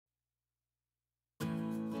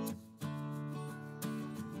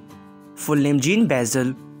Full name Jean Bazil.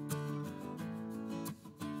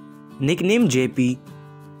 Nickname JP.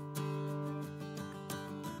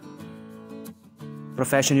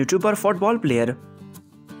 Profession YouTuber, football player.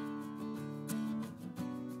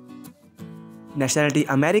 Nationality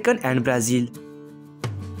American and Brazil.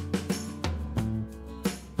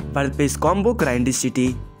 Birthplace Combo, Grinding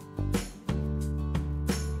City.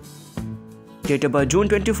 Date of birth June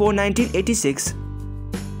 24, 1986.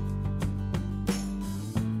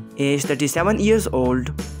 Age 37 years old.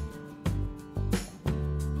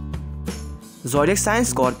 Zodiac sign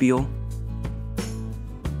Scorpio.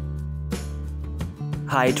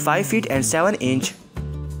 Height 5 feet and 7 inch.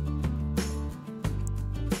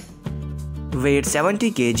 Weight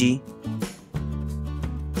 70 kg.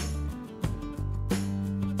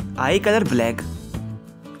 Eye color black.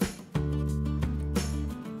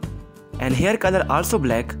 And hair color also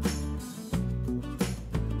black.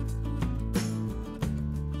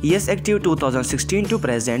 Years active 2016 to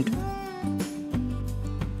present.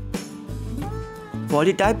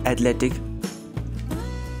 Body type athletic.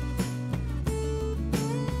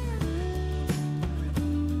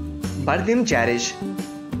 Birth name Cherish.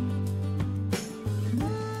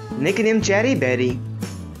 Nickname Cherry Berry.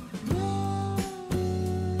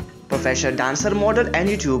 Profession dancer, model and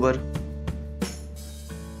YouTuber.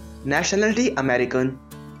 Nationality American.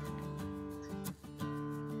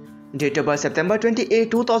 Date of birth September 28,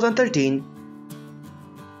 2013.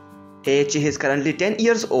 Age is currently 10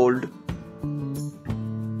 years old.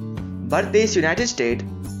 Birthplace United States.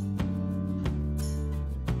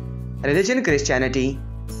 Religion Christianity.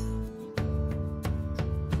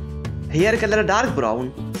 Hair color dark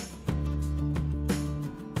brown.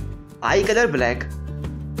 Eye color black.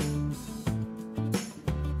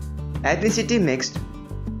 Ethnicity mixed.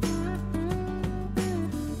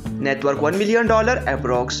 Net worth $1 million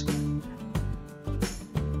approx.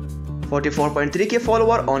 44.3k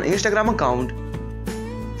follower on Instagram account.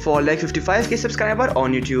 455k subscriber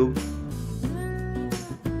on YouTube.